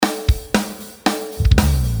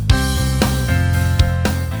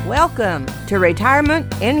Welcome to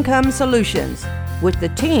Retirement Income Solutions with the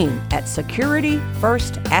team at Security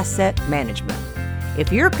First Asset Management.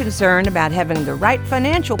 If you're concerned about having the right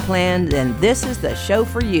financial plan, then this is the show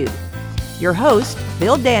for you. Your hosts,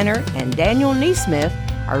 Bill Danner and Daniel Neesmith,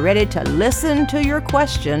 are ready to listen to your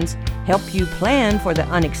questions, help you plan for the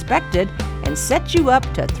unexpected, and set you up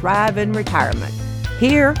to thrive in retirement.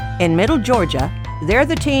 Here in Middle Georgia, they're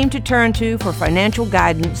the team to turn to for financial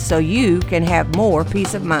guidance so you can have more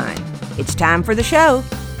peace of mind. It's time for the show.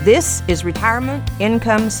 This is Retirement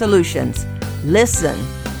Income Solutions. Listen,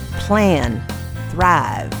 plan,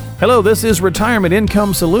 thrive. Hello, this is Retirement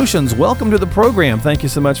Income Solutions. Welcome to the program. Thank you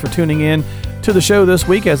so much for tuning in to the show this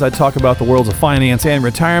week as I talk about the worlds of finance and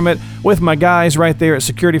retirement with my guys right there at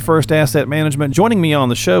Security First Asset Management. Joining me on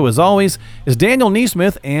the show, as always, is Daniel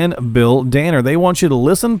Neesmith and Bill Danner. They want you to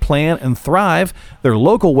listen, plan, and thrive. They're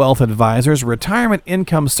local wealth advisors, retirement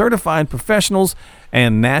income certified professionals,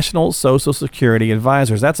 and National Social Security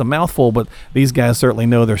advisors. That's a mouthful, but these guys certainly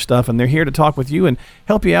know their stuff, and they're here to talk with you and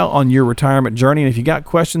help you out on your retirement journey. And if you got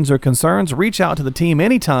questions or concerns, reach out to the team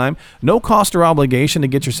anytime. No cost or obligation to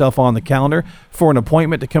get yourself on the calendar for an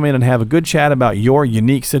appointment to come in and have a good chat about your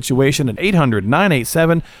unique situation at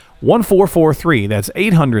 800-987-1443. That's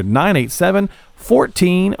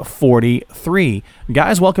 800-987-1443.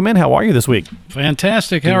 Guys, welcome in. How are you this week?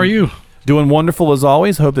 Fantastic. How are you? Doing wonderful as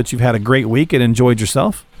always. Hope that you've had a great week and enjoyed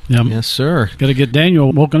yourself. Yes, sir. Got to get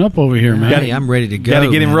Daniel woken up over here, man. Hey, I'm ready to go. Got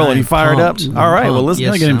to get him rolling. You fired up? All right. Well, let's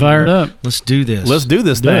get him fired up. Let's do this. Let's do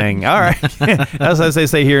this thing. All right. As I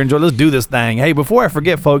say here, enjoy. Let's do this thing. Hey, before I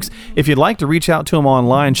forget, folks, if you'd like to reach out to them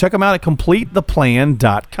online, check them out at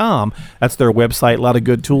CompleteThePlan.com. That's their website. A lot of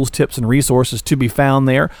good tools, tips, and resources to be found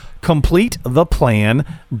there.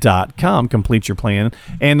 CompleteThePlan.com. Complete your plan.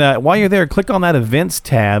 And while you're there, click on that events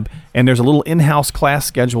tab, and there's a little in-house class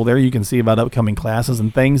schedule there. You can see about upcoming classes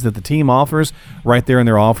and things that the team offers right there in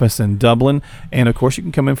their office in Dublin. And, of course, you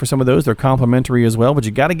can come in for some of those. They're complimentary as well, but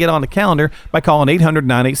you got to get on the calendar by calling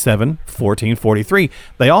 800-987-1443.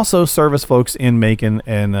 They also service folks in Macon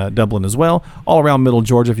and Dublin as well. All around Middle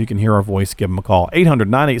Georgia, if you can hear our voice, give them a call.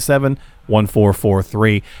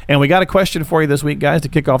 800-987-1443. And we got a question for you this week, guys, to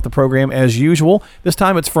kick off the program as usual. This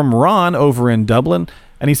time it's from Ron over in Dublin.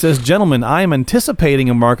 And he says, gentlemen, I am anticipating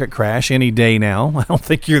a market crash any day now. I don't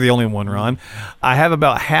think you're the only one, Ron. I have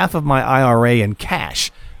about half of my IRA in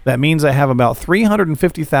cash. That means I have about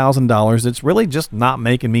 $350,000 that's really just not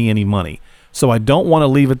making me any money. So I don't want to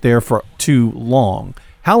leave it there for too long.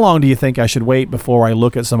 How long do you think I should wait before I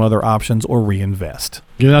look at some other options or reinvest?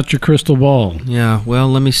 Get out your crystal ball. Yeah, well,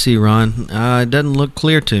 let me see, Ron. It doesn't look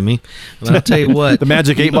clear to me. But I'll tell you what. The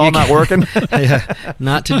magic 8-ball not working? Yeah,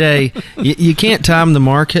 not today. You can't time the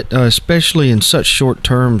market, especially in such short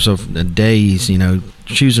terms of days. You know,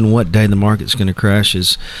 choosing what day the market's going to crash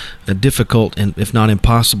is a difficult and, if not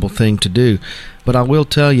impossible, thing to do. But I will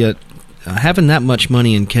tell you, having that much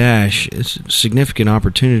money in cash is a significant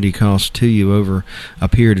opportunity cost to you over a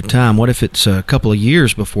period of time. What if it's a couple of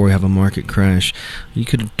years before we have a market crash? You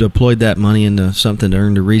could have deployed that money into something that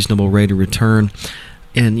earned a reasonable rate of return.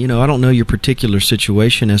 And, you know, I don't know your particular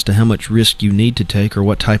situation as to how much risk you need to take or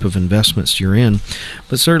what type of investments you're in,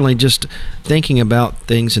 but certainly just thinking about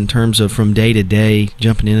things in terms of from day to day,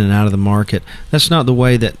 jumping in and out of the market, that's not the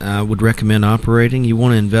way that I would recommend operating. You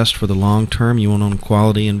want to invest for the long term. You want to own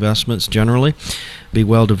quality investments generally, be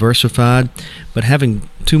well diversified, but having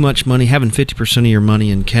too much money, having 50% of your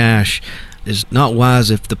money in cash is not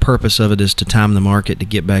wise if the purpose of it is to time the market to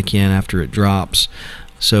get back in after it drops.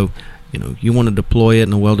 So, you know, you want to deploy it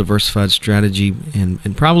in a well-diversified strategy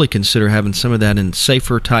and probably consider having some of that in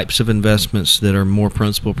safer types of investments that are more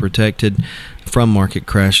principal protected from market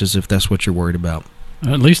crashes if that's what you're worried about.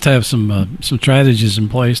 At least have some strategies in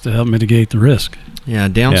place to help mitigate the risk. Yeah,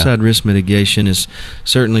 downside risk mitigation is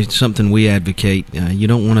certainly something we advocate. You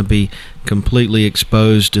don't want to be completely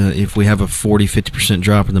exposed if we have a 40-50%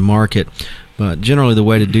 drop in the market. But generally the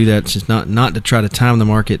way to do that is not to try to time the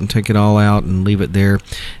market and take it all out and leave it there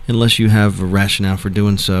unless you have a rationale for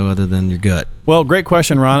doing so other than your gut. Well, great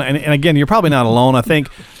question, Ron. And again, you're probably not alone. I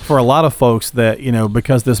think for a lot of folks that, you know,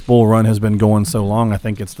 because this bull run has been going so long, I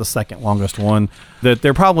think it's the second longest one, that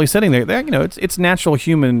they're probably sitting there. You know, it's natural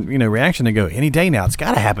human, you know, reaction to go, any day now, it's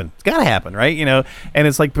got to happen. It's got to happen, right? You know, and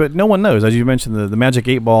it's like, but no one knows. As you mentioned, the magic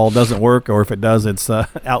 8-ball doesn't work, or if it does, it's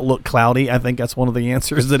outlook cloudy. I think that's one of the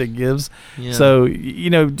answers that it gives. Yeah. So,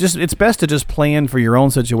 just it's best to just plan for your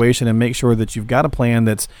own situation and make sure that you've got a plan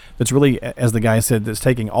that's really, as the guy said, that's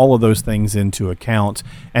taking all of those things into account.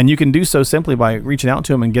 And you can do so simply by reaching out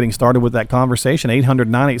to them and getting started with that conversation.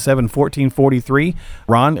 800-987-1443.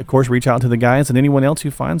 Ron, of course, reach out to the guys and anyone else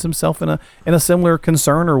who finds himself in a similar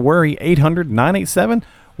concern or worry.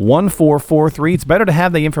 800-987-1443. It's better to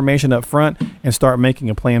have the information up front and start making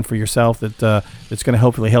a plan for yourself that's going to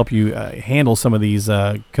hopefully help you handle some of these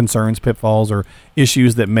concerns, pitfalls, or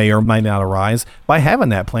issues that may or may not arise by having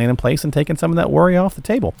that plan in place and taking some of that worry off the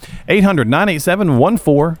table.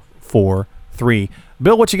 800-987-1443.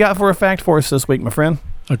 Bill, what you got for a fact for us this week, my friend?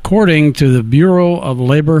 According to the Bureau of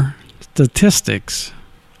Labor Statistics,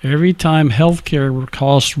 every time healthcare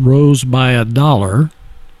costs rose by $1,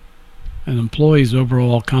 an employee's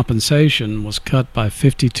overall compensation was cut by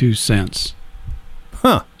 52 cents.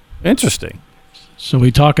 Huh. Interesting. So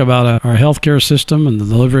we talk about our healthcare system and the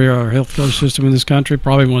delivery of our healthcare system in this country,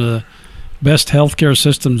 probably one of the best healthcare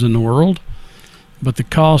systems in the world, but the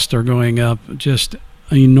costs are going up just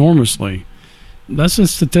enormously. That's a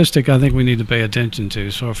statistic I think we need to pay attention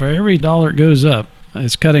to. So for every dollar it goes up,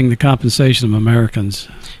 it's cutting the compensation of Americans.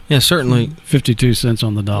 Yeah, certainly. 52 cents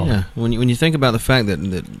on the dollar. Yeah, when you think about the fact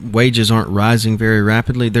that wages aren't rising very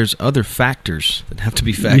rapidly, there's other factors that have to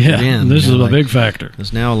be factored in. This is a big factor.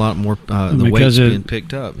 There's now a lot more the wages being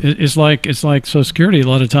picked up. It's like Social Security. A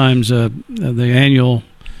lot of times the annual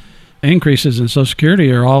increases in Social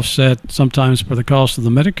Security are offset sometimes for the cost of the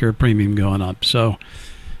Medicare premium going up. So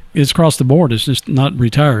it's across the board. It's just not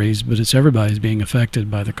retirees, but it's everybody's being affected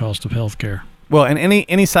by the cost of health care. Well, and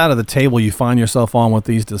any side of the table you find yourself on with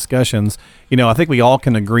these discussions, I think we all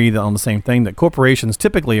can agree on the same thing, that corporations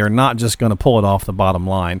typically are not just going to pull it off the bottom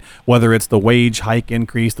line, whether it's the wage hike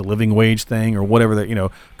increase, the living wage thing, or whatever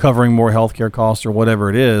that, covering more healthcare costs or whatever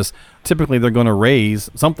it is. Typically, they're going to raise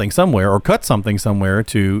something somewhere or cut something somewhere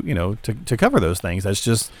to cover those things. That's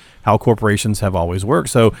just how corporations have always worked.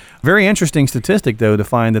 So very interesting statistic, though, to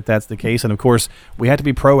find that that's the case. And, of course, we have to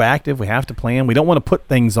be proactive. We have to plan. We don't want to put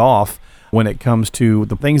things off when it comes to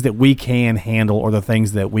the things that we can handle or the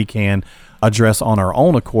things that we can address on our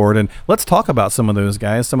own accord. And let's talk about some of those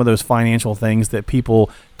guys, some of those financial things that people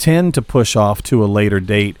tend to push off to a later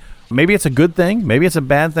date. Maybe it's a good thing. Maybe it's a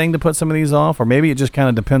bad thing to put some of these off, or maybe it just kind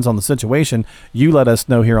of depends on the situation. You let us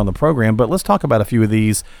know here on the program, but let's talk about a few of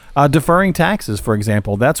these. Deferring taxes, for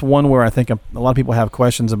example. That's one where I think a lot of people have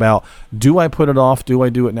questions about, do I put it off? Do I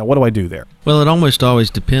do it now? What do I do there? Well, it almost always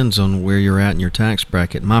depends on where you're at in your tax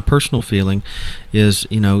bracket. My personal feeling is,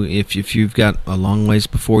 if you've got a long ways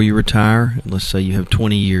before you retire, let's say you have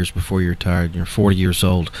 20 years before you're retired, you're 40 years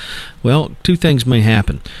old, well, two things may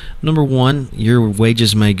happen. Number one, your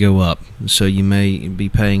wages may go up, so you may be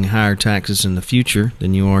paying higher taxes in the future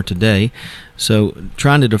than you are today. So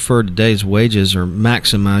trying to defer today's wages or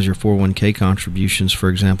maximize your 401k contributions, for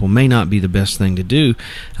example, may not be the best thing to do.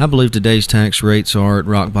 I believe today's tax rates are at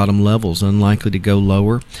rock bottom levels, unlikely to go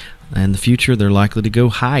lower. In the future, they're likely to go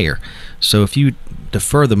higher. So if you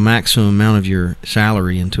defer the maximum amount of your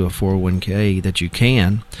salary into a 401k that you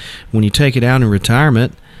can, when you take it out in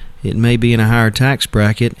retirement, it may be in a higher tax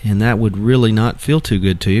bracket, and that would really not feel too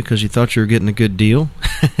good to you because you thought you were getting a good deal.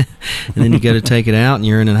 And then you got to take it out, and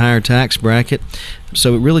you're in a higher tax bracket.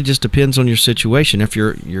 So it really just depends on your situation. If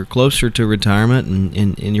you're closer to retirement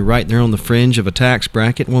and you're right there on the fringe of a tax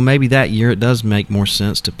bracket, well, maybe that year it does make more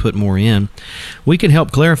sense to put more in. We can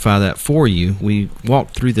help clarify that for you. We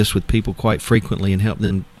walk through this with people quite frequently and help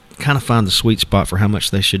them kind of find the sweet spot for how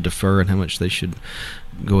much they should defer and how much they should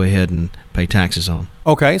go ahead and pay taxes on.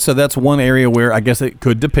 Okay, so that's one area where I guess it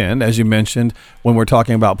could depend, as you mentioned, when we're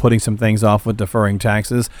talking about putting some things off with deferring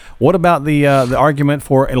taxes. What about the argument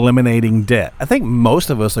for eliminating debt? I think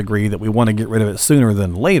most of us agree that we want to get rid of it sooner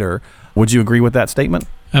than later. Would you agree with that statement?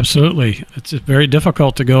 Absolutely. It's very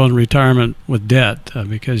difficult to go in retirement with debt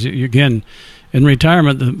because, again, in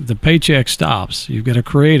retirement, the paycheck stops. You've got to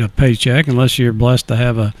create a paycheck unless you're blessed to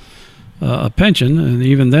have a pension, and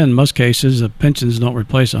even then, in most cases, pensions don't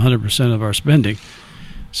replace 100% of our spending.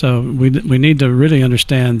 So we need to really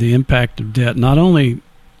understand the impact of debt, not only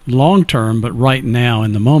long-term, but right now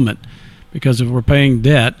in the moment, because if we're paying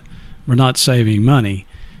debt, we're not saving money.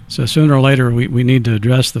 So sooner or later, we need to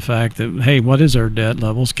address the fact that, hey, what is our debt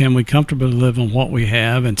levels? Can we comfortably live on what we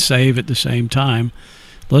have and save at the same time?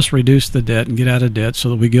 Let's reduce the debt and get out of debt so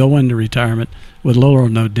that we go into retirement with low or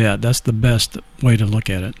no debt. That's the best way to look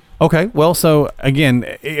at it. Okay, well, so again,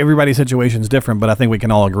 everybody's situation is different, but I think we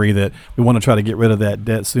can all agree that we want to try to get rid of that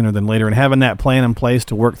debt sooner than later, and having that plan in place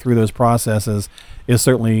to work through those processes is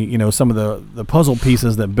certainly, some of the puzzle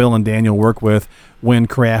pieces that Bill and Daniel work with when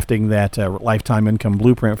crafting that lifetime income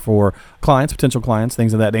blueprint for clients, potential clients,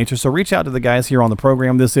 things of that nature. So reach out to the guys here on the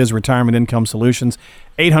program. This is Retirement Income Solutions,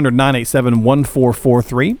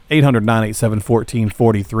 800-987-1443,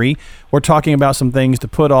 800-987-1443. We're talking about some things to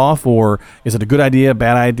put off, or is it a good idea,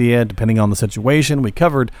 bad idea, depending on the situation. We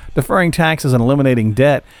covered deferring taxes and eliminating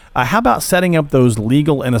debt. How about setting up those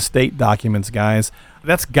legal and estate documents, guys?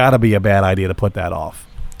 That's got to be a bad idea to put that off.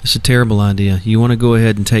 It's a terrible idea. You want to go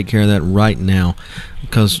ahead and take care of that right now,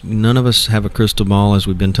 because none of us have a crystal ball, as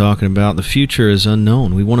we've been talking about. The future is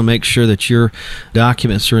unknown. We want to make sure that your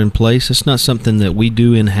documents are in place. It's not something that we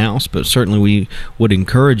do in-house, but certainly we would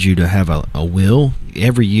encourage you to have a will.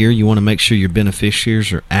 Every year you want to make sure your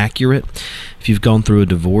beneficiaries are accurate. If you've gone through a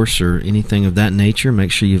divorce or anything of that nature,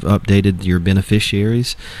 make sure you've updated your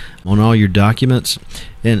beneficiaries on all your documents.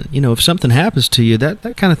 And, if something happens to you,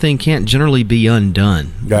 that kind of thing can't generally be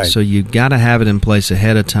undone. Right. So you've got to have it in place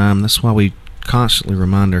ahead of time. That's why we constantly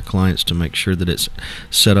remind our clients to make sure that it's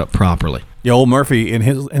set up properly. Yeah, old Murphy, in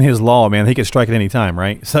his law, man, he could strike at any time,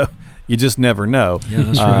 right? So you just never know. Yeah,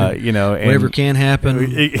 that's right. And whatever can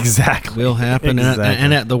happen, exactly, will happen, exactly.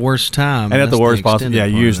 and at the worst time, and at the worst possible. Yeah,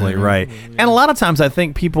 usually, right. And a lot of times, I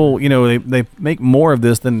think people, they make more of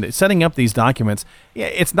this than setting up these documents. Yeah,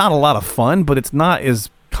 it's not a lot of fun, but it's not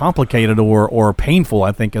as complicated or painful,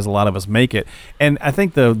 I think, as a lot of us make it. And I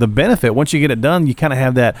think the benefit, once you get it done, you kind of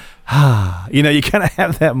have that, you kind of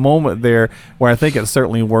have that moment there where I think it's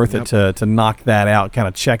certainly worth it to knock that out, kind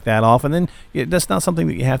of check that off. And then that's not something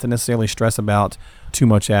that you have to necessarily stress about too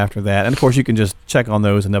much after that. And of course, you can just check on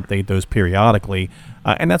those and update those periodically.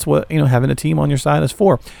 And that's what, having a team on your side is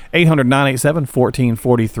for.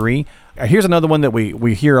 800-987-1443. Here's another one that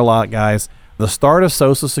we hear a lot, guys. The start of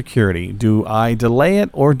Social Security. Do I delay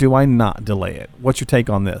it or do I not delay it? What's your take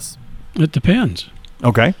on this? It depends.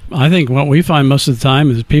 Okay. I think what we find most of the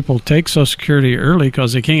time is people take Social Security early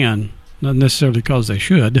because they can, not necessarily because they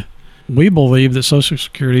should. We believe that Social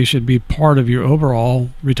Security should be part of your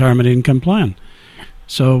overall retirement income plan.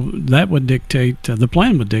 So that would dictate, the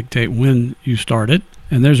plan would dictate when you start it.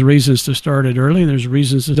 And there's reasons to start it early, and there's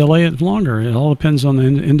reasons to delay it longer. It all depends on the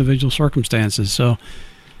individual circumstances. So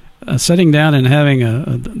sitting down and having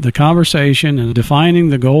the conversation and defining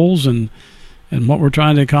the goals and what we're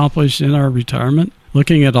trying to accomplish in our retirement,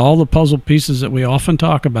 looking at all the puzzle pieces that we often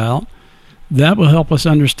talk about, that will help us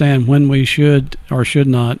understand when we should or should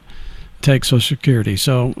not take Social Security.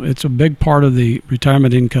 So it's a big part of the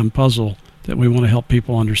retirement income puzzle that we want to help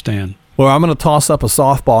people understand. Well, I'm going to toss up a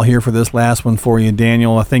softball here for this last one for you,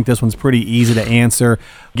 Daniel. I think this one's pretty easy to answer.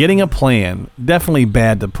 Getting a plan, definitely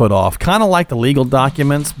bad to put off. Kind of like the legal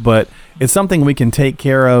documents, but it's something we can take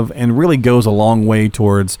care of and really goes a long way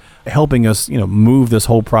towards helping us, move this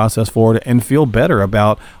whole process forward and feel better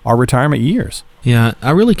about our retirement years. Yeah, I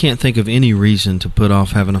really can't think of any reason to put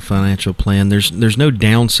off having a financial plan. There's no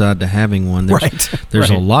downside to having one. There's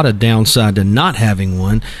a lot of downside to not having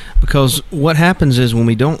one, because what happens is when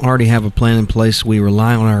we don't already have a plan in place, we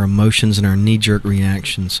rely on our emotions and our knee-jerk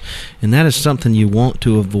reactions, and that is something you want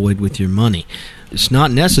to avoid with your money. It's not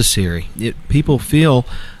necessary. People feel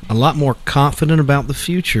a lot more confident about the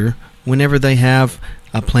future whenever they have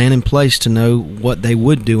a plan in place to know what they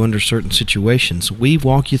would do under certain situations. We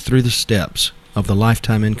walk you through the steps of the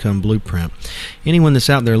Lifetime Income Blueprint. Anyone that's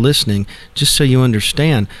out there listening, just so you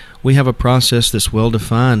understand, we have a process that's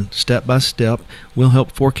well-defined, step by step. We'll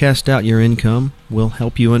help forecast out your income. We'll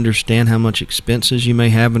help you understand how much expenses you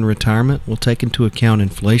may have in retirement. We'll take into account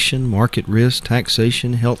inflation, market risk,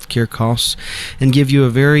 taxation, healthcare costs, and give you a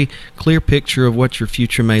very clear picture of what your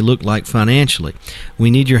future may look like financially. We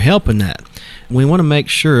need your help in that. We want to make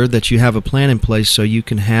sure that you have a plan in place so you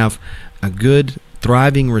can have a good,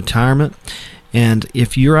 thriving retirement. And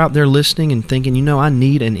if you're out there listening and thinking, I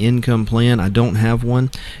need an income plan, I don't have one,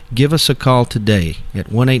 give us a call today at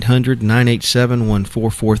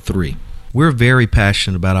 1-800-987-1443. We're very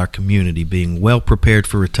passionate about our community being well prepared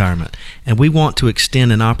for retirement, and we want to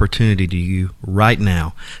extend an opportunity to you right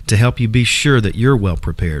now to help you be sure that you're well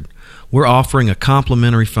prepared. We're offering a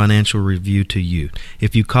complimentary financial review to you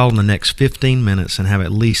if you call in the next 15 minutes and have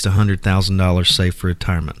at least $100,000 saved for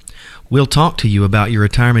retirement. We'll talk to you about your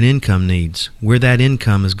retirement income needs, where that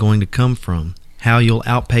income is going to come from, how you'll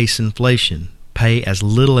outpace inflation, pay as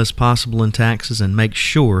little as possible in taxes and make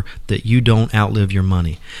sure that you don't outlive your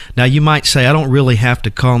money. Now, you might say, I don't really have to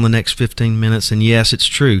call in the next 15 minutes, and yes, it's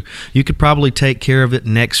true. You could probably take care of it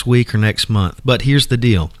next week or next month. But here's the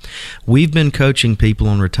deal. We've been coaching people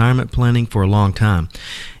on retirement planning for a long time,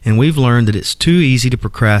 and we've learned that it's too easy to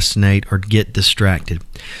procrastinate or get distracted.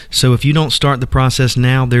 So if you don't start the process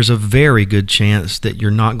now, there's a very good chance that you're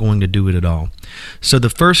not going to do it at all. So the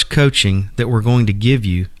first coaching that we're going to give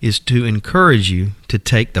you is to encourage you to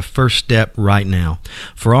take the first step right now.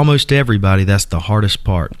 For almost everybody, that's the hardest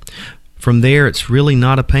part. From there, it's really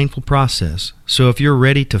not a painful process. So if you're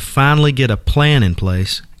ready to finally get a plan in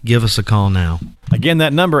place, give us a call now. Again,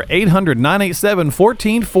 that number,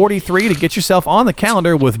 800-987-1443 to get yourself on the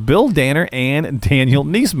calendar with Bill Danner and Daniel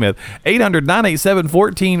Neesmith.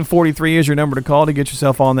 800-987-1443 is your number to call to get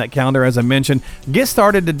yourself on that calendar. As I mentioned, get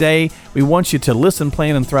started today. We want you to listen,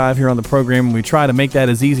 plan, and thrive here on the program, and we try to make that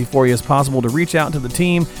as easy for you as possible to reach out to the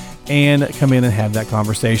team and come in and have that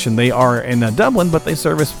conversation. They are in Dublin, but they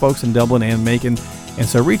service folks in Dublin and Macon, and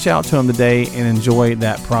so reach out to them today and enjoy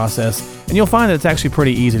that process. And you'll find that it's actually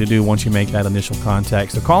pretty easy to do once you make that initial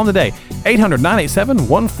contact. So call them today,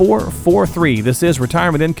 800-987-1443. This is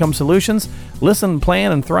Retirement Income Solutions. Listen,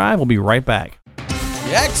 plan, and thrive. We'll be right back.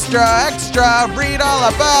 Extra, read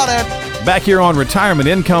all about it. Back here on Retirement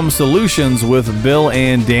Income Solutions with Bill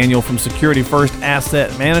and Daniel from Security First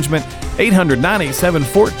Asset Management.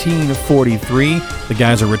 800-987-1443. The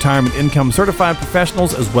guys are retirement income certified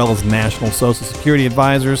professionals as well as National Social Security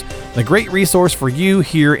advisors. A great resource for you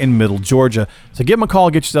here in Middle Georgia. So give them a call,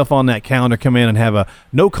 get yourself on that calendar, come in and have a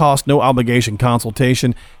no-cost, no-obligation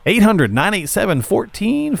consultation.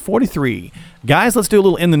 800-987-1443. Guys, let's do a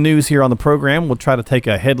little in the news here on the program. We'll try to take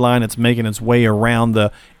a headline that's making its way around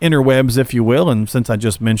the interwebs, if you will. And since I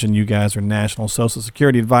just mentioned you guys are National Social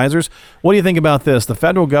Security advisors, what do you think about this? The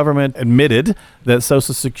federal government admitted that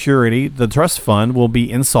Social Security, the trust fund, will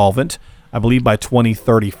be insolvent, I believe, by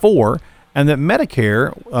 2034, and that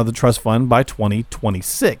Medicare, the trust fund, by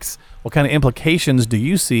 2026. What kind of implications do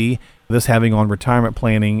you see this having on retirement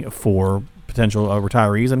planning for potential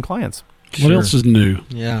retirees and clients? What else is new?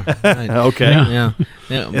 Yeah. Okay. Yeah.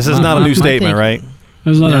 This is not a new statement, right?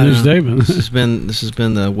 That's not a new statement. This has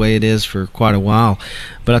been the way it is for quite a while.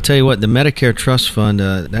 But I'll tell you what, the Medicare Trust Fund,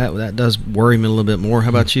 that does worry me a little bit more. How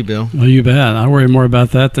about you, Bill? Well, you bet. I worry more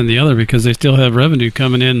about that than the other because they still have revenue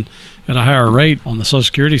coming in at a higher rate on the Social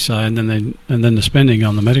Security side and then the spending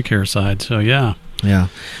on the Medicare side. So yeah.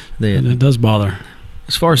 And it does bother.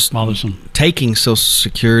 As far as bothersome taking Social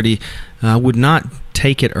Security, I would not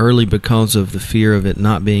take it early because of the fear of it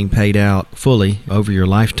not being paid out fully over your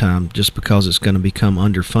lifetime, just because it's going to become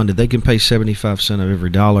underfunded. They can pay 75 cents of every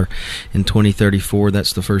dollar in 2034.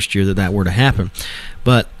 That's the first year that were to happen.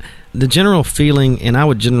 But the general feeling, and I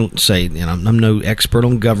would generally say, I'm no expert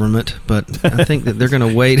on government, but I think that they're going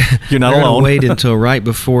to wait. You're not alone. Wait until right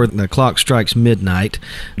before the clock strikes midnight,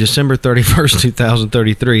 December 31st,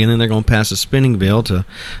 2033, and then they're going to pass a spending bill to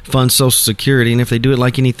fund Social Security. And if they do it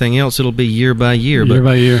like anything else, it'll be year by year.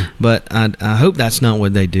 But I hope that's not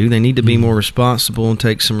what they do. They need to be more responsible and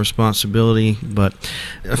take some responsibility. But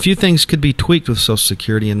a few things could be tweaked with Social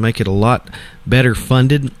Security and make it a lot better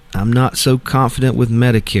funded. I'm not so confident with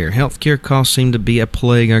Medicare. Healthcare costs seem to be a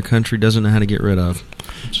plague our country doesn't know how to get rid of.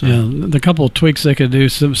 So. Yeah, the couple of tweaks they could do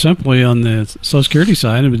simply on the Social Security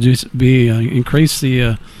side would just be increase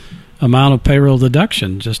the amount of payroll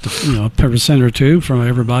deduction, just a percent or two from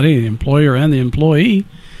everybody, the employer and the employee,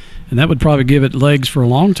 and that would probably give it legs for a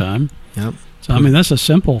long time. Yep. So, that's a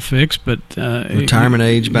simple fix, but... retirement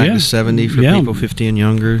age back to 70 for people 50 and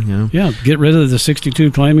younger. Yeah, get rid of the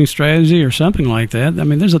 62 claiming strategy or something like that.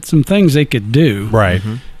 There's some things they could do. Right.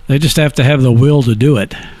 Mm-hmm. They just have to have the will to do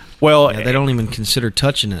it. Well, they don't even consider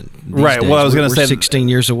touching it. Right. Days. Well, I was going to say 16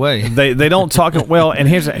 years away. They don't talk. Well, and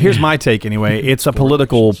here's my take anyway. It's a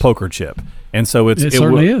political poker chip, and so it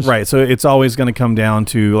certainly is. Right. So it's always going to come down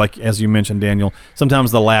to, like as you mentioned, Daniel,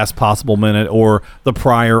 sometimes the last possible minute or the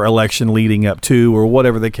prior election leading up to, or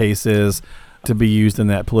whatever the case is, to be used in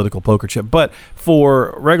that political poker chip. But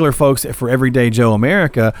for regular folks, for everyday Joe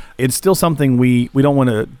America, it's still something we don't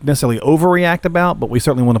want to necessarily overreact about, but we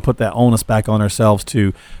certainly want to put that onus back on ourselves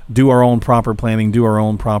to do our own proper planning, do our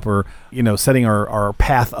own proper, setting our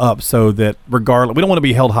path up so that regardless, we don't want to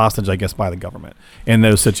be held hostage, I guess, by the government in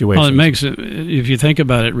those situations. Well, it makes it, if you think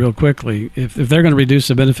about it real quickly, if they're going to reduce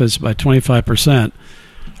the benefits by 25%,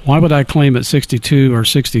 why would I claim at 62 or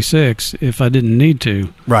 66 if I didn't need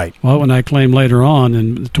to? Right. Why wouldn't I claim later on,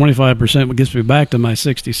 and 25% gets me back to my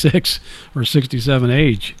 66 or 67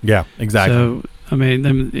 age? Yeah, exactly. So,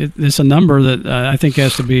 it's a number that I think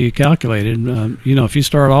has to be calculated. If you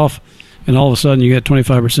start off and all of a sudden you get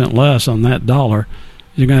 25% less on that dollar,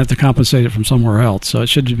 you're going to have to compensate it from somewhere else. So it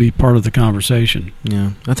should be part of the conversation.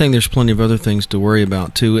 Yeah, I think there's plenty of other things to worry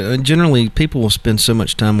about, too. Generally, people will spend so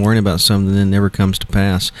much time worrying about something that never comes to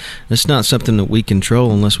pass. It's not something that we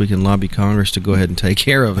control unless we can lobby Congress to go ahead and take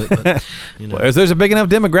care of it. But, well, there's a big enough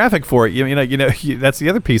demographic for it. You know, that's the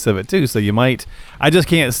other piece of it, too. So you might – I just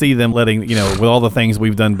can't see them letting – with all the things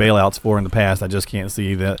we've done bailouts for in the past, I just can't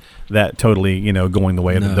see that totally, going the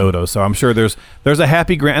way of the dodo. So I'm sure there's a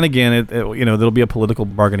happy – and again, there'll be a political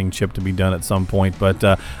bargaining chip to be done at some point, but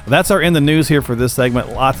that's our In the News here for this segment.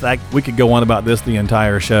 We could go on about this the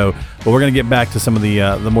entire show, but we're going to get back to some of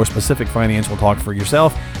the more specific financial talk for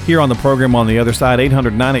yourself here on the program on the other side.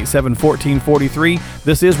 800-987-1443.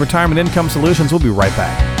 This is Retirement Income Solutions. We'll be right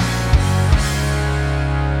back.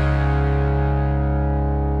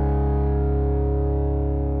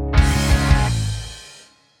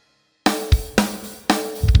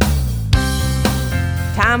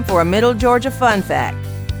 Time for a Middle Georgia fun fact.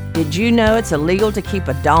 Did you know it's illegal to keep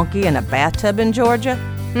a donkey in a bathtub in Georgia?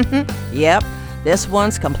 Yep, this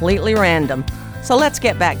one's completely random. So let's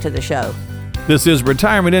get back to the show. This is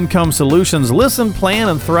Retirement Income Solutions. Listen, plan,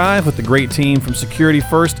 and thrive with the great team from Security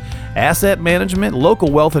First Asset Management, local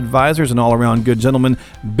wealth advisors, and all-around good gentlemen,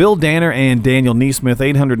 Bill Danner and Daniel Neesmith.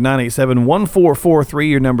 800-987-1443,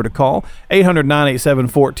 your number to call.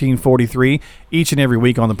 800-987-1443. Each and every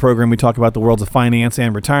week on the program, we talk about the worlds of finance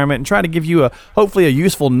and retirement and try to give you hopefully a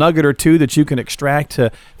useful nugget or two that you can extract to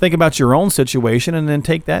think about your own situation, and then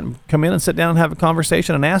take that and come in and sit down and have a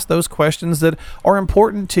conversation and ask those questions that are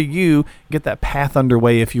important to you. Get that path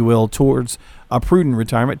underway, if you will, towards a prudent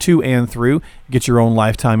retirement to and through. Get your own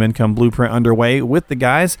lifetime income blueprint underway with the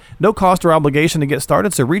guys. No cost or obligation to get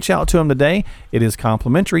started, so reach out to them today. It is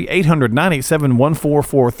complimentary.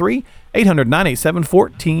 800-987-1443.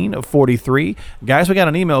 800-987-1443. Guys, we got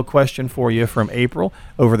an email question for you from April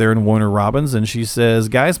over there in Warner Robins, and she says,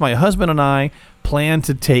 guys, my husband and I plan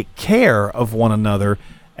to take care of one another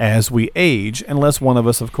as we age, unless one of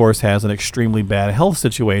us, of course, has an extremely bad health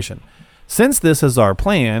situation. Since this is our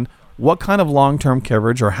plan, what kind of long-term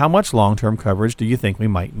coverage or how much long-term coverage do you think we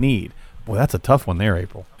might need? Boy, that's a tough one there,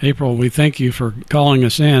 April. April, we thank you for calling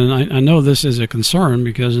us in. I know this is a concern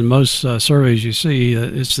because in most surveys you see,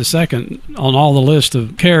 it's the second on all the list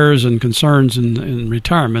of cares and concerns in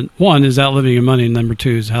retirement. One is outliving your money, and number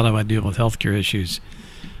two is how do I deal with healthcare issues.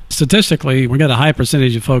 Statistically, we got a high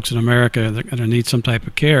percentage of folks in America that are going to need some type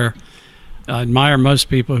of care. I admire most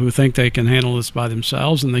people who think they can handle this by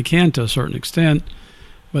themselves, and they can to a certain extent.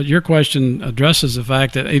 But your question addresses the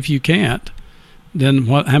fact that if you can't, then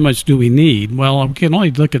how much do we need? Well, we can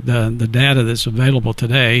only look at the data that's available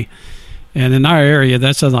today. And in our area,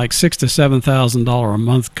 that's like $6,000 to $7,000 a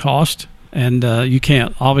month cost. And you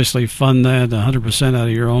can't obviously fund that 100% out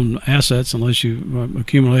of your own assets unless you've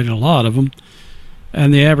accumulated a lot of them.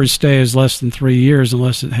 And the average stay is less than 3 years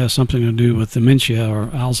unless it has something to do with dementia or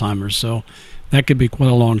Alzheimer's. So that could be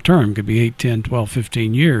quite a long term. It could be 8, 10, 12,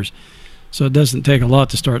 15 years. So it doesn't take a lot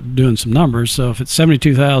to start doing some numbers. So if it's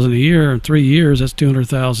 $72,000 a year in 3 years, that's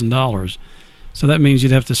 $200,000. So that means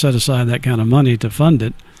you'd have to set aside that kind of money to fund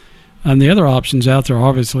it. And the other options out there,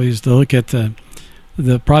 obviously, is to look at the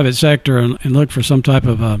private sector and look for some type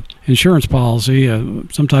of insurance policy,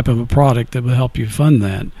 some type of a product that will help you fund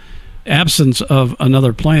that. Absence of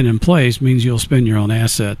another plan in place means you'll spend your own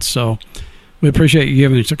assets. So we appreciate you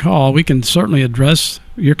giving us a call. We can certainly address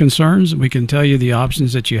your concerns. We can tell you the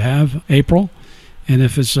options that you have, April, and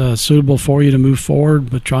if it's suitable for you to move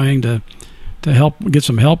forward with trying to help get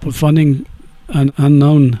some help with funding an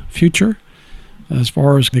unknown future as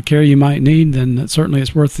far as the care you might need, then certainly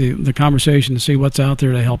it's worth the conversation to see what's out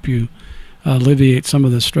there to help you alleviate some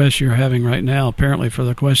of the stress you're having right now, apparently, for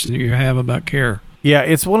the question that you have about care. Yeah,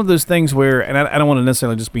 it's one of those things where, and I don't want to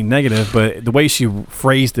necessarily just be negative, but the way she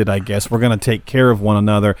phrased it, I guess, we're going to take care of one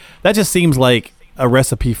another, that just seems like a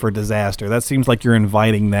recipe for disaster. That seems like you're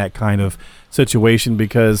inviting that kind of situation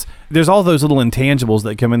because there's all those little intangibles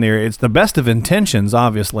that come in there. It's the best of intentions,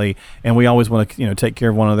 obviously, and we always want to take care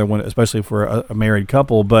of one another, especially for a married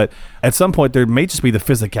couple. But at some point, there may just be the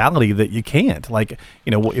physicality that you can't. Like,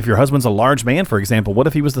 if your husband's a large man, for example, what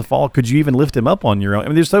if he was to fall? Could you even lift him up on your own? I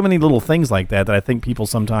mean, there's so many little things like that I think people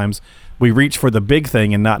sometimes we reach for the big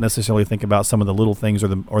thing and not necessarily think about some of the little things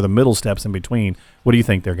or the middle steps in between. What do you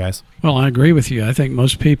think there, guys? Well, I agree with you. I think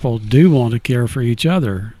most people do want to care for each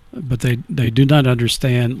other, but they do not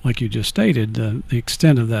understand, like you just stated, the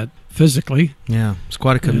extent of that physically. Yeah, it's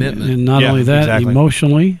quite a commitment. And not only that,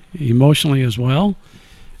 exactly. emotionally as well.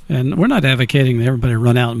 And we're not advocating that everybody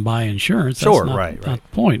run out and buy insurance. That's sure, not right. the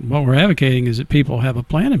point. What we're advocating is that people have a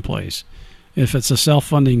plan in place. if it's a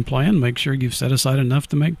self-funding plan, make sure you've set aside enough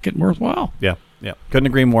to make it worthwhile. Yeah. Couldn't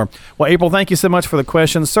agree more. Well, April, thank you so much for the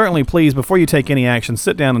questions. Certainly, please, before you take any action,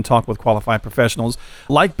 sit down and talk with qualified professionals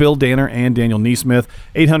like Bill Danner and Daniel Neesmith.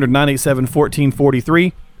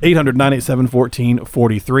 800-987-1443.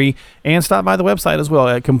 800-987-1443. And stop by the website as well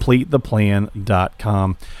at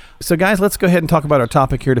CompleteThePlan.com. So, guys, let's go ahead and talk about our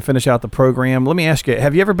topic here to finish out the program. Let me ask you,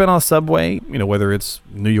 have you ever been on a subway, whether it's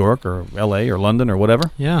New York or L.A. or London or whatever?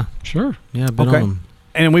 Yeah. Sure. Yeah, I've been on them.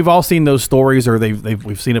 And we've all seen those stories, or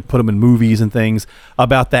we've seen it, put them in movies and things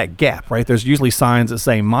about that gap, right? There's usually signs that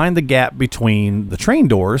say, mind the gap between the train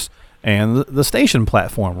doors and the station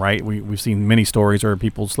platform, right? We've seen many stories where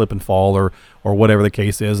people slip and fall or whatever the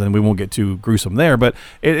case is, and we won't get too gruesome there. But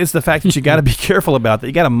it's the fact that you got to be careful about that.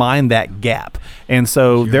 You got to mind that gap. And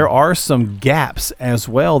so there are some gaps as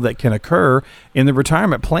well that can occur in the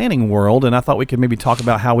retirement planning world, and I thought we could maybe talk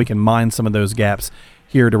about how we can mind some of those gaps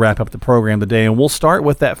here to wrap up the program today. And we'll start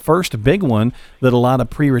with that first big one that a lot of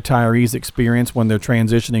pre-retirees experience when they're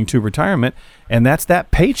transitioning to retirement, and that's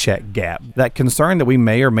that paycheck gap, that concern that we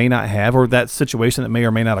may or may not have, or that situation that may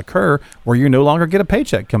or may not occur where you no longer get a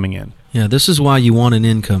paycheck coming in. Yeah, this is why you want an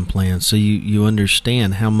income plan, so you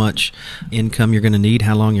understand how much income you're going to need,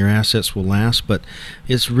 how long your assets will last, but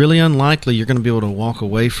it's really unlikely you're going to be able to walk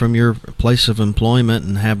away from your place of employment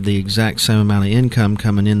and have the exact same amount of income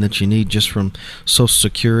coming in that you need just from Social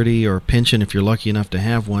Security or pension if you're lucky enough to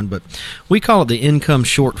have one. But we call it the income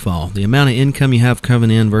shortfall, the amount of income you have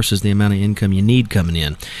coming in versus the amount of income you need coming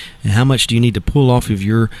in. And how much do you need to pull off of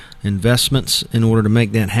your investments in order to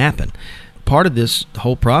make that happen? Part of this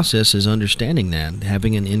whole process is understanding that.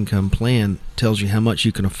 Having an income plan tells you how much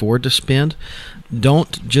you can afford to spend.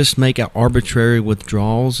 Don't just make arbitrary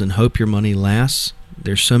withdrawals and hope your money lasts.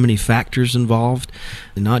 There's so many factors involved,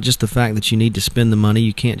 and not just the fact that you need to spend the money.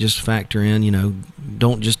 You can't just factor in,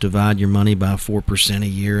 don't just divide your money by 4% a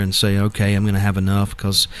year and say, okay, I'm going to have enough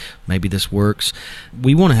because maybe this works.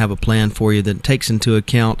 We want to have a plan for you that takes into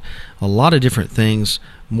account a lot of different things,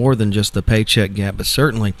 more than just the paycheck gap, but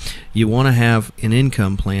certainly you want to have an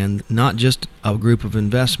income plan, not just a group of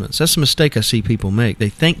investments. That's a mistake I see people make. They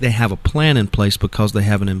think they have a plan in place because they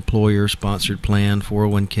have an employer-sponsored plan,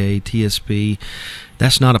 401k, TSP.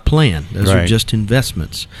 That's not a plan. Those are just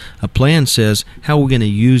investments. A plan says, how are we going to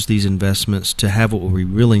use these investments to have what we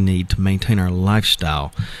really need to maintain our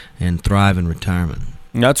lifestyle and thrive in retirement?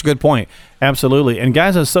 That's a good point. Absolutely. And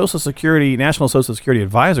guys, as National Social Security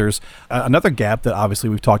advisors, another gap that obviously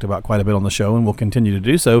we've talked about quite a bit on the show and will continue to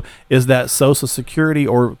do so is that Social Security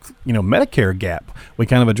or Medicare gap. We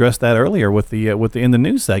kind of addressed that earlier with the in the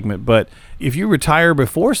news segment. But if you retire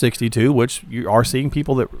before 62, which you are seeing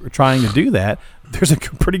people that are trying to do that, there's a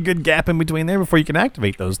pretty good gap in between there before you can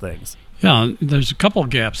activate those things. Yeah, there's a couple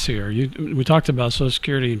of gaps here. We talked about Social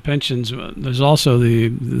Security and pensions. There's also the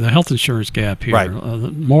health insurance gap here. Right.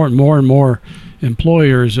 More and more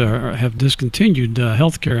employers have discontinued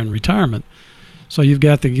health care and retirement. So you've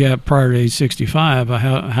got the gap prior to age 65.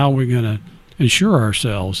 How are we going to insure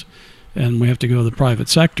ourselves? And we have to go to the private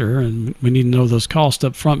sector, and we need to know those costs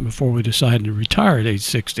up front before we decide to retire at age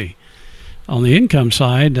 60. On the income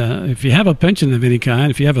side, if you have a pension of any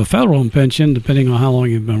kind, if you have a federal pension, depending on how long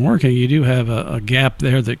you've been working, you do have a gap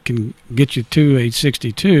there that can get you to age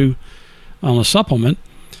 62 on a supplement.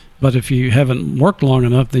 But if you haven't worked long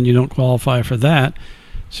enough, then you don't qualify for that.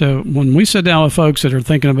 So when we sit down with folks that are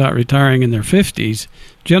thinking about retiring in their 50s,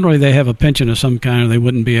 generally they have a pension of some kind or they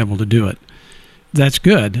wouldn't be able to do it. That's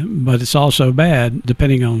good, but it's also bad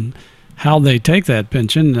depending on how they take that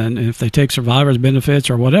pension, and if they take survivor's benefits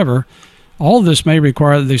or whatever. All of this may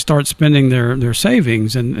require that they start spending their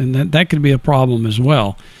savings, and that could be a problem as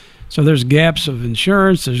well. So there's gaps of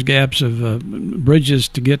insurance, there's gaps of bridges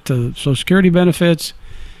to get to Social Security benefits,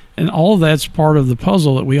 and all of that's part of the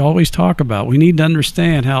puzzle that we always talk about. We need to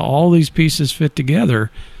understand how all these pieces fit together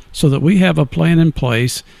so that we have a plan in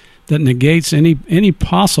place that negates any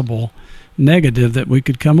possible negative that we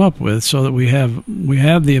could come up with, so that we have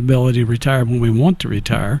the ability to retire when we want to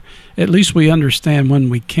retire. At least we understand when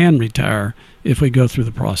we can retire if we go through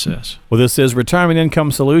the process. Well, this is Retirement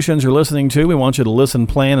Income Solutions you're listening to. We want you to listen,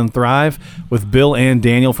 plan, and thrive with Bill and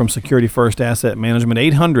Daniel from Security First Asset Management.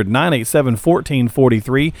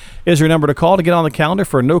 800-987-1443 is your number to call to get on the calendar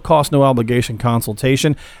for a no-cost, no-obligation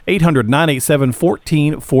consultation.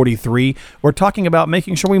 800-987-1443. We're talking about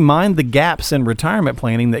making sure we mind the gaps in retirement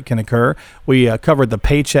planning that can occur. We covered the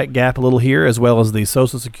paycheck gap a little here, as well as the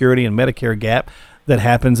Social Security and Medicare gap that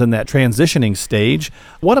happens in that transitioning stage.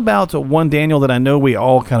 What about one, Daniel, that I know we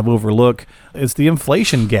all kind of overlook is the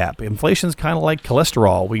inflation gap. Inflation's kind of like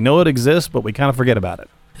cholesterol. We know it exists, but we kind of forget about it.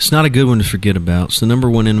 It's not a good one to forget about. It's the number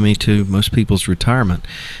one enemy to most people's retirement.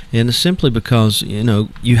 And it's simply because,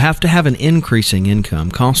 you have to have an increasing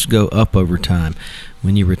income. Costs go up over time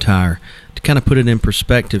when you retire. To kind of put it in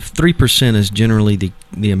perspective, 3% is generally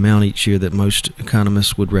the amount each year that most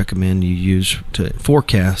economists would recommend you use to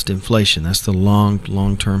forecast inflation. That's the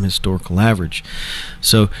long-term historical average.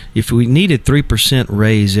 So if we needed 3%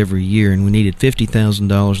 raise every year and we needed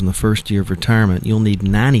 $50,000 in the first year of retirement, you'll need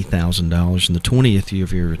 $90,000 in the 20th year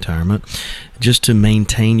of your retirement just to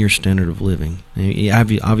maintain your standard of living.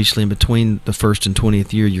 Obviously, in between the first and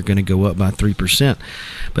 20th year, you're going to go up by 3%.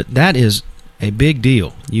 But that is a big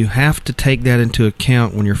deal. You have to take that into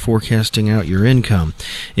account when you're forecasting out your income.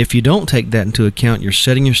 If you don't take that into account, you're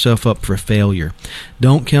setting yourself up for failure.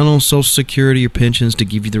 Don't count on Social Security or pensions to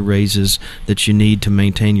give you the raises that you need to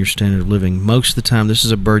maintain your standard of living. Most of the time, this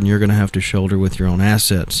is a burden you're going to have to shoulder with your own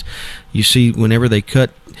assets. You see, whenever they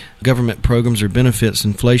cut government programs or benefits,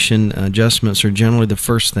 inflation adjustments are generally the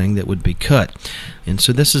first thing that would be cut. And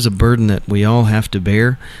so this is a burden that we all have to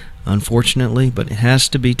bear, unfortunately, but it has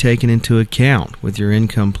to be taken into account with your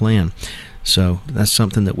income plan. So that's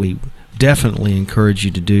something that we definitely encourage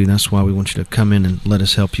you to do. That's why we want you to come in and let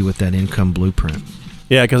us help you with that income blueprint.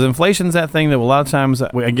 Yeah, because inflation's that thing that a lot of times,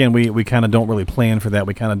 we kind of don't really plan for that.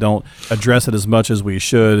 We kind of don't address it as much as we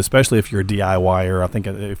should, especially if you're a DIYer. I think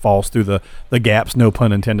it falls through the gaps, no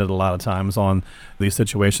pun intended, a lot of times on these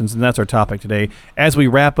situations. And that's our topic today. As we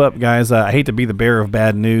wrap up, guys, I hate to be the bearer of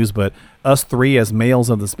bad news, but us three as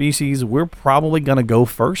males of the species, we're probably going to go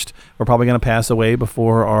first. We're probably going to pass away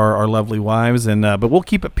before our lovely wives, but we'll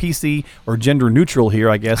keep it PC or gender neutral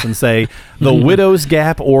here, I guess, and say the widow's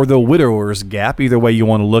gap or the widower's gap, either way you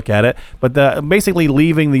want to look at it. But basically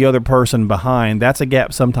leaving the other person behind, that's a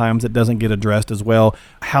gap sometimes that doesn't get addressed as well,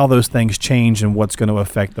 how those things change and what's going to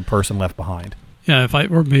affect the person left behind. Yeah, if it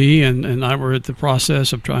were me and I were at the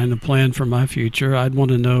process of trying to plan for my future, I'd want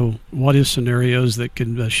to know what if scenarios that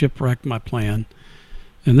could shipwreck my plan.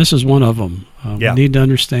 And this is one of them. We need to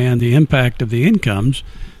understand the impact of the incomes.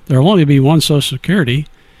 There will only be one Social Security.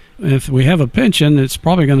 And if we have a pension, it's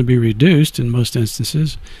probably going to be reduced in most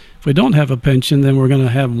instances. If we don't have a pension, then we're going to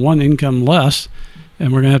have one income less,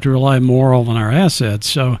 and we're going to have to rely more on our assets.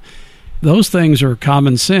 So those things are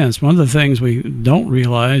common sense. One of the things we don't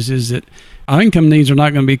realize is that our income needs are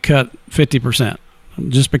not going to be cut 50%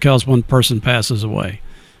 just because one person passes away.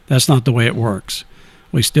 That's not the way it works.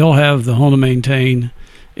 We still have the home to maintain.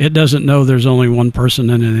 It doesn't know there's only one person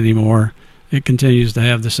in it anymore. It continues to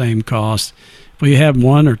have the same cost. If we have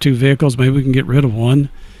one or two vehicles, maybe we can get rid of one,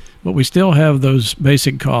 but we still have those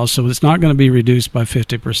basic costs, so it's not going to be reduced by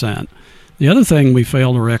 50%. The other thing we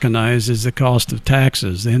fail to recognize is the cost of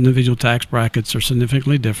taxes. The individual tax brackets are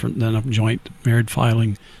significantly different than a joint married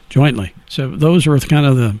filing jointly. So those are kind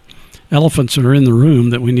of the elephants that are in the room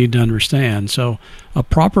that we need to understand. So a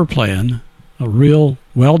proper plan, a real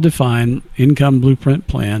well-defined income blueprint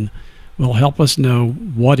plan, will help us know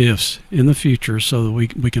what ifs in the future so that we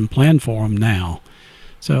can plan for them now.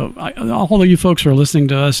 So all of you folks who are listening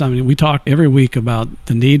to us, we talk every week about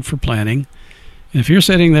the need for planning. If you're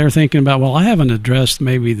sitting there thinking about, well, I haven't addressed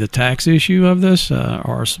maybe the tax issue of this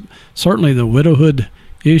or certainly the widowhood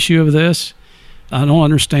issue of this, I don't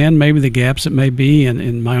understand maybe the gaps that may be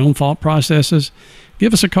in my own thought processes,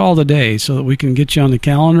 give us a call today so that we can get you on the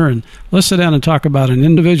calendar and let's sit down and talk about an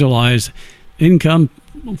individualized income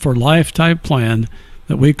for life type plan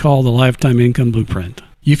that we call the Lifetime Income Blueprint.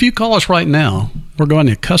 If you call us right now, we're going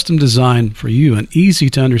to custom design for you an easy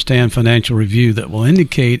to understand financial review that will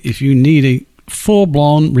indicate if you need a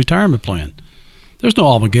full-blown retirement plan. There's no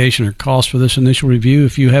obligation or cost for this initial review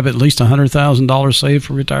if you have at least $100,000 saved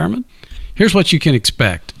for retirement. Here's what you can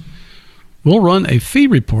expect. We'll run a fee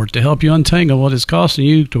report to help you untangle what it's costing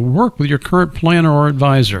you to work with your current planner or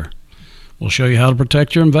advisor. We'll show you how to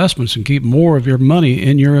protect your investments and keep more of your money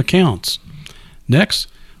in your accounts. Next,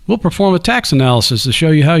 we'll perform a tax analysis to show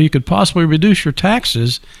you how you could possibly reduce your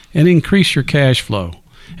taxes and increase your cash flow.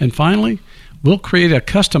 And finally, we'll create a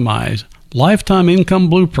customized lifetime income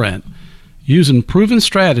blueprint using proven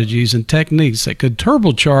strategies and techniques that could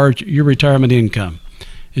turbocharge your retirement income.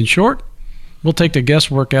 In short, we'll take the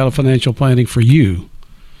guesswork out of financial planning for you.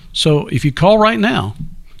 So if you call right now,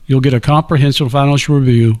 you'll get a comprehensive financial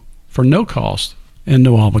review for no cost and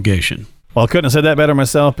no obligation. Well, I couldn't have said that better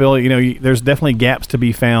myself, Bill. There's definitely gaps to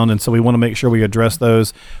be found, and so we want to make sure we address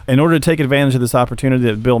those. In order to take advantage of this opportunity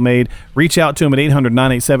that Bill made, reach out to him at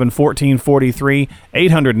 800-987-1443,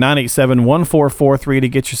 800-987-1443 to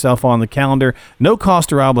get yourself on the calendar. No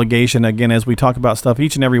cost or obligation. Again, as we talk about stuff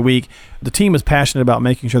each and every week, the team is passionate about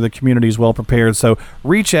making sure the community is well prepared, so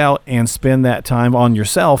reach out and spend that time on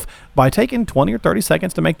yourself by taking 20 or 30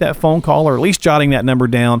 seconds to make that phone call, or at least jotting that number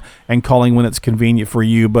down and calling when it's convenient for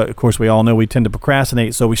you. But of course, we all know we tend to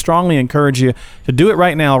procrastinate, so we strongly encourage you to do it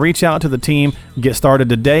right now. Reach out to the team, get started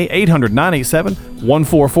today.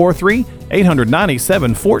 800-987-1443,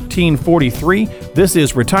 800-987-1443. This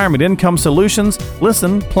is Retirement Income Solutions.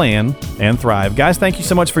 Listen, plan, and thrive. Guys, thank you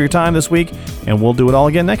so much for your time this week, and we'll do it all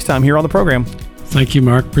again next time here on the program. Thank you,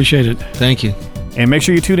 Mark. Appreciate it. Thank you. And make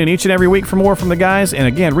sure you tune in each and every week for more from the guys. And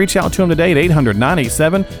again, reach out to them today at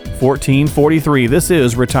 800-987-1443. This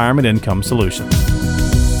is Retirement Income Solutions.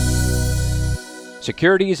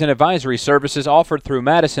 Securities and advisory services offered through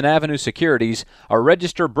Madison Avenue Securities, a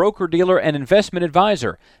registered broker-dealer and investment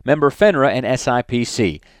advisor, member FINRA and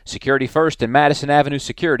SIPC. Security First and Madison Avenue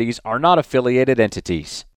Securities are not affiliated entities.